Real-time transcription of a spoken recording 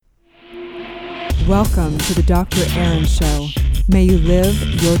Welcome to the Dr. Erin Show. May you live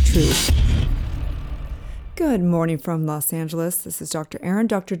your truth. Good morning from Los Angeles. This is Dr. Erin,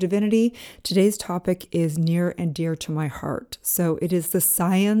 Dr. Divinity. Today's topic is near and dear to my heart. So it is the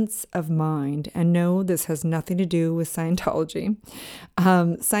science of mind. And no, this has nothing to do with Scientology.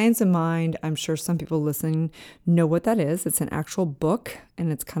 Science of mind, I'm sure some people listening know what that is. It's an actual book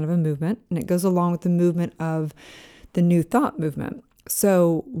and it's kind of a movement. And it goes along with the movement of the New Thought movement.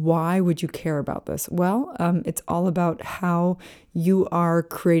 So why would you care about this? Well, it's all about how you are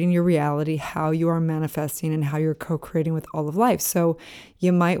creating your reality, how you are manifesting, and how you're co-creating with all of life. So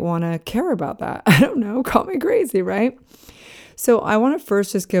you might want to care about that. I don't know, call me crazy, right? So I want to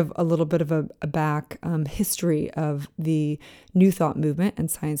first just give a little bit of a back history of the New Thought movement and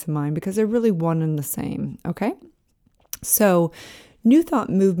Science of Mind, because they're really one and the same, okay? So New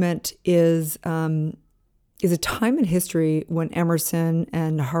Thought movement is a time in history when Emerson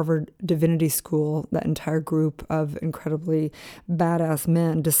and Harvard Divinity School, that entire group of incredibly badass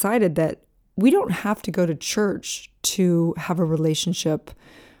men, decided that we don't have to go to church to have a relationship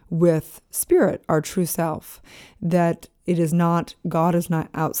with spirit, our true self, that it is not, God is not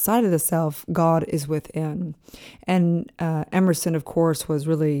outside of the self, God is within. And Emerson, of course, was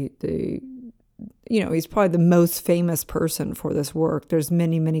really he's probably the most famous person for this work. There's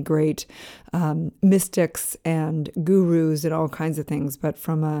many, many great mystics and gurus and all kinds of things. But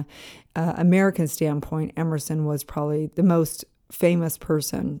from a American standpoint, Emerson was probably the most famous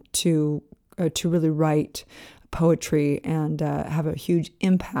person to really write poetry and have a huge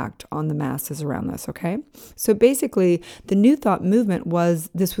impact on the masses around this, okay? So basically, the New Thought movement was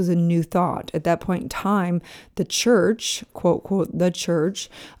a new thought. At that point in time, the church, quote, quote, the church,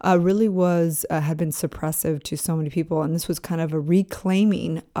 really had been suppressive to so many people, and this was kind of a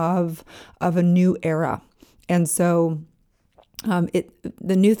reclaiming of a new era. And so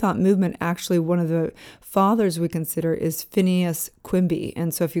the New Thought movement, actually, one of the fathers we consider is Phineas Quimby.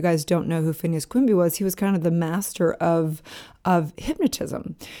 And so if you guys don't know who Phineas Quimby was, he was kind of the master of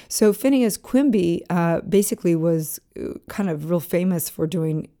hypnotism. So Phineas Quimby basically was kind of real famous for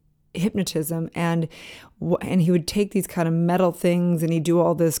doing hypnotism, and he would take these kind of metal things and he'd do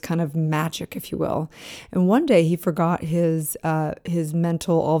all this kind of magic, if you will. And one day he forgot his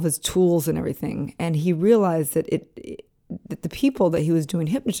mental, all of his tools and everything, and he realized that that the people that he was doing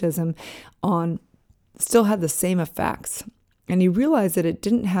hypnotism on still had the same effects. And he realized that it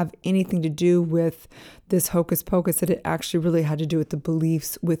didn't have anything to do with this hocus pocus, that it actually really had to do with the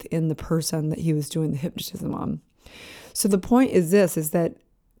beliefs within the person that he was doing the hypnotism on. So the point is that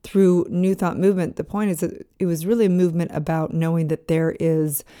through New Thought movement, the point is that it was really a movement about knowing that there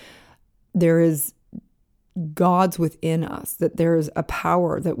is God's within us, that there is a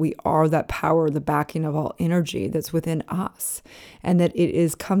power, that we are that power, the backing of all energy that's within us, and that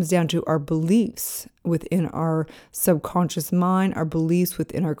it comes down to our beliefs within our subconscious mind, our beliefs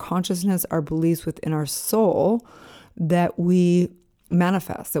within our consciousness, our beliefs within our soul, that we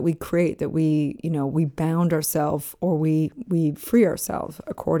manifest, that we create, that we bound ourselves, or we free ourselves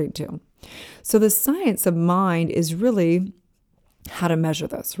according to. So the science of mind is really how to measure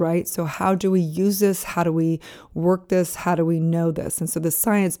this, right? So how do we use this? How do we work this? How do we know this? And so the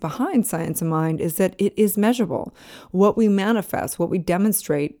science behind Science of Mind is that it is measurable. What we manifest, what we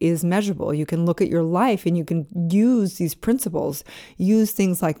demonstrate is measurable. You can look at your life and you can use these principles, use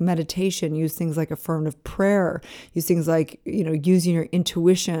things like meditation, use things like affirmative prayer, use things like, using your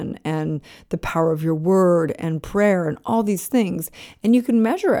intuition and the power of your word and prayer and all these things. And you can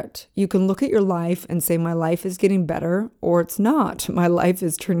measure it. You can look at your life and say, my life is getting better, or it's not. My life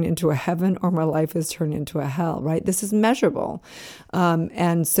is turning into a heaven, or my life is turning into a hell, right? This is measurable.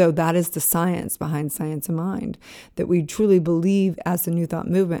 And so that is the science behind Science of Mind, that we truly believe as the New Thought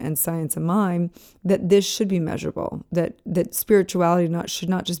movement and Science of Mind that this should be measurable, that spirituality should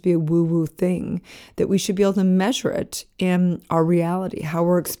not just be a woo-woo thing, that we should be able to measure it in our reality, how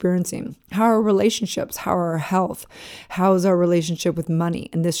we're experiencing, how our relationships, how our health, how is our relationship with money.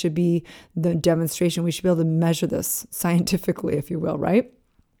 And this should be the demonstration. We should be able to measure this scientifically, if you will, right?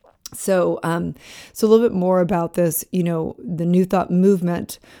 So a little bit more about this, the New Thought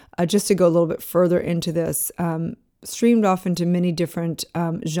movement, just to go a little bit further into this, streamed off into many different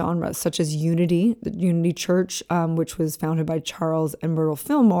genres, such as Unity. The Unity Church, which was founded by Charles and Myrtle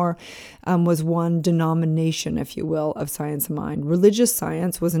Fillmore, was one denomination, if you will, of Science of Mind. Religious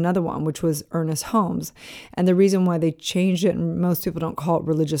Science was another one, which was Ernest Holmes. And the reason why they changed it, and most people don't call it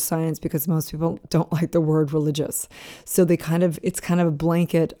religious science, because most people don't like the word religious. So it's kind of a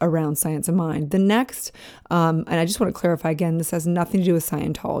blanket around Science of Mind. The next, and I just want to clarify again, this has nothing to do with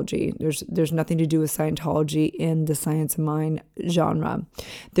Scientology. There's nothing to do with Scientology in the science of mind genre.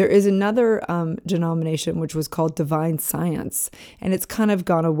 There is another denomination which was called divine science, and it's kind of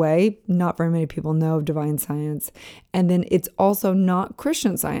gone away. Not very many people know of divine science. And then it's also not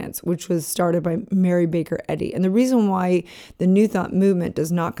Christian Science, which was started by Mary Baker Eddy. And the reason why the New Thought movement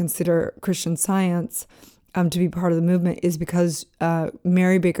does not consider Christian Science to be part of the movement is because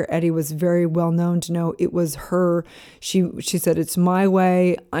Mary Baker Eddy was very well known to know it was her. She said, it's my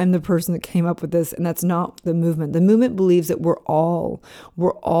way. I'm the person that came up with this. And that's not the movement. The movement believes that we're all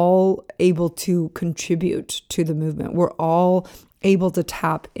able to contribute to the movement. We're all able to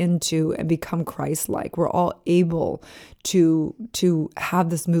tap into and become Christ-like. We're all able to have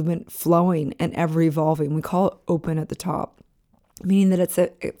this movement flowing and ever evolving. We call it open at the top, meaning that it's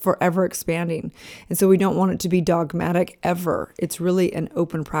forever expanding. And so we don't want it to be dogmatic ever. It's really an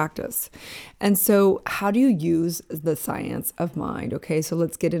open practice. And so how do you use the science of mind? Okay, so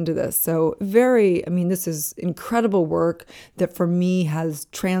let's get into this. So this is incredible work that for me has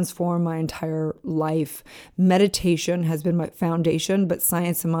transformed my entire life. Meditation has been my foundation, but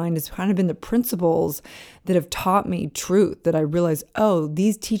science of mind has kind of been the principles that have taught me truth, that I realize,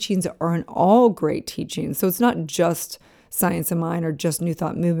 these teachings aren't all great teachings. So it's not just science of mind or just New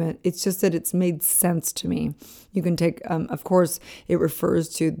Thought movement. It's just that it's made sense to me. You can take, of course, it refers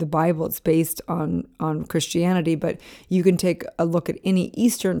to the Bible. It's based on Christianity, but you can take a look at any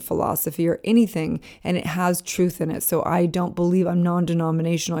Eastern philosophy or anything, and it has truth in it. So I'm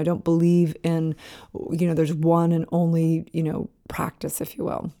non-denominational. I don't believe in, there's one and only, practice, if you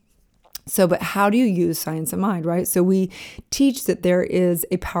will. So, but how do you use science of mind, right? So we teach that there is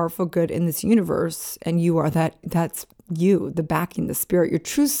a powerful good in this universe, and you are that's you, the backing, the spirit. Your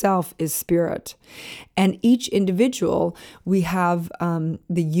true self is spirit. And each individual, we have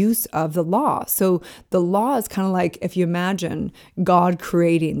the use of the law. So the law is kind of like, if you imagine God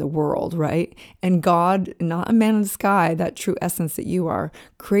creating the world, right? And God, not a man in the sky, that true essence that you are,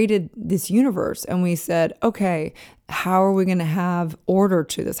 created this universe. And we said, okay, how are we going to have order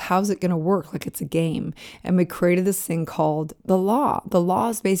to this? How's it going to work like it's a game? And we created this thing called the law. The law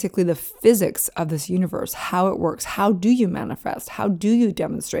is basically the physics of this universe, how it works. How do you manifest? How do you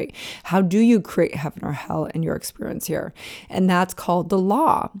demonstrate? How do you create heaven or hell in your experience here? And that's called the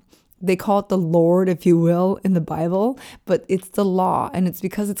law. They call it the Lord, if you will, in the Bible, but it's the law. And it's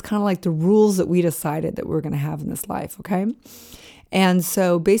because it's kind of like the rules that we decided that we're going to have in this life, okay? And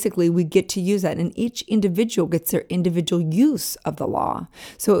so basically we get to use that, and each individual gets their individual use of the law.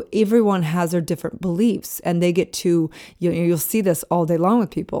 So everyone has their different beliefs, and they get to, you'll see this all day long with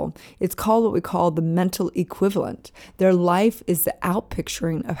people. It's called what we call the mental equivalent. Their life is the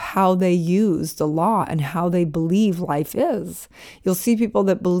outpicturing of how they use the law and how they believe life is. You'll see people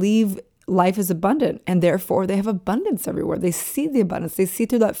that believe life is abundant, and therefore they have abundance everywhere. They see the abundance. They see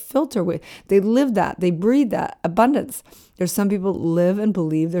through that filter. They live that. They breathe that abundance. There's some people that live and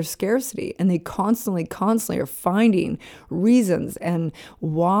believe there's scarcity, and they constantly are finding reasons and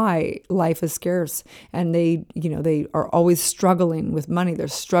why life is scarce. And they are always struggling with money. They're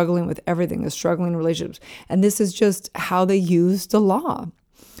struggling with everything. They're struggling in relationships. And this is just how they use the law.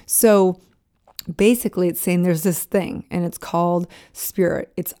 So basically, it's saying there's this thing, and it's called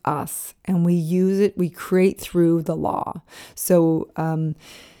spirit. It's us, and we use it. We create through the law. So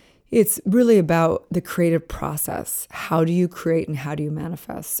it's really about the creative process. How do you create and how do you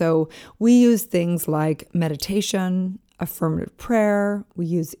manifest? So we use things like meditation, affirmative prayer. We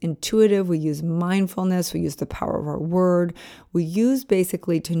use intuitive. We use mindfulness. We use the power of our word. We use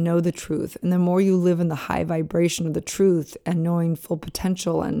basically to know the truth. And the more you live in the high vibration of the truth and knowing full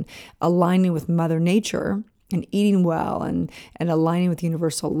potential and aligning with Mother Nature and eating well and aligning with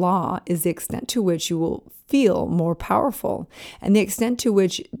universal law is the extent to which you will feel more powerful, and the extent to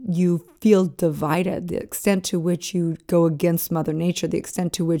which you feel divided, the extent to which you go against Mother Nature, the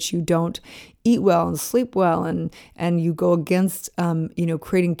extent to which you don't eat well and sleep well, and you go against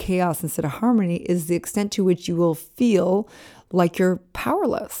creating chaos instead of harmony, is the extent to which you will feel like you're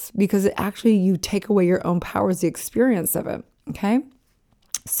powerless, because it actually, you take away your own power as the experience of it. Okay.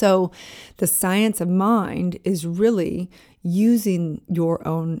 So the science of mind is really using your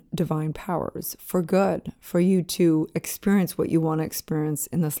own divine powers for good, for you to experience what you want to experience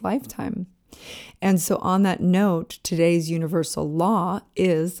in this lifetime. And so on that note, today's universal law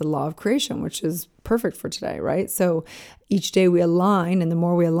is the law of creation, which is perfect for today, right? So each day we align, and the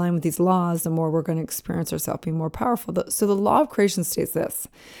more we align with these laws, the more we're going to experience ourselves being more powerful. So the law of creation states this.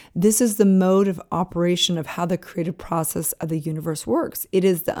 This is the mode of operation of how the creative process of the universe works. It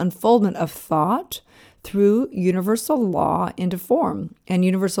is the unfoldment of thought through universal law into form. And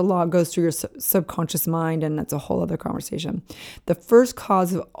universal law goes through your subconscious mind, and that's a whole other conversation. The first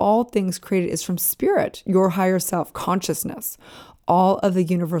cause of all things created is from spirit, your higher self, consciousness. All of the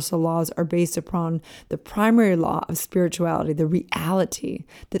universal laws are based upon the primary law of spirituality, the reality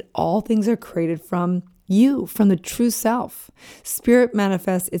that all things are created from you, from the true self. Spirit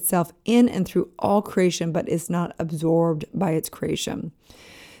manifests itself in and through all creation, but is not absorbed by its creation.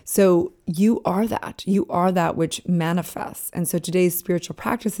 So you are that. You are that which manifests. And so today's spiritual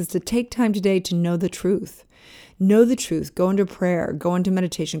practice is to take time today to know the truth. Know the truth. Go into prayer, go into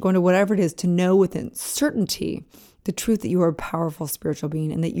meditation, go into whatever it is to know within certainty the truth that you are a powerful spiritual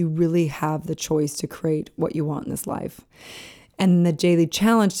being and that you really have the choice to create what you want in this life. And the daily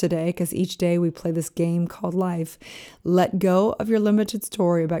challenge today, because each day we play this game called life, let go of your limited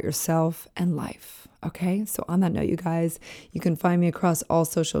story about yourself and life. Okay, so on that note, you guys, you can find me across all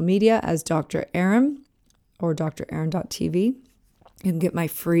social media as Dr. Erin or draaron.tv. You can get my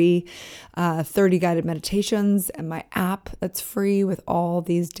free 30 guided meditations and my app that's free with all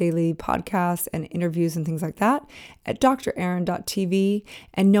these daily podcasts and interviews and things like that at draaron.tv.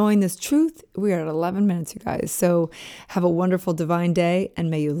 And knowing this truth, we are at 11 minutes, you guys. So have a wonderful divine day,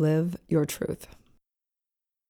 and may you live your truth.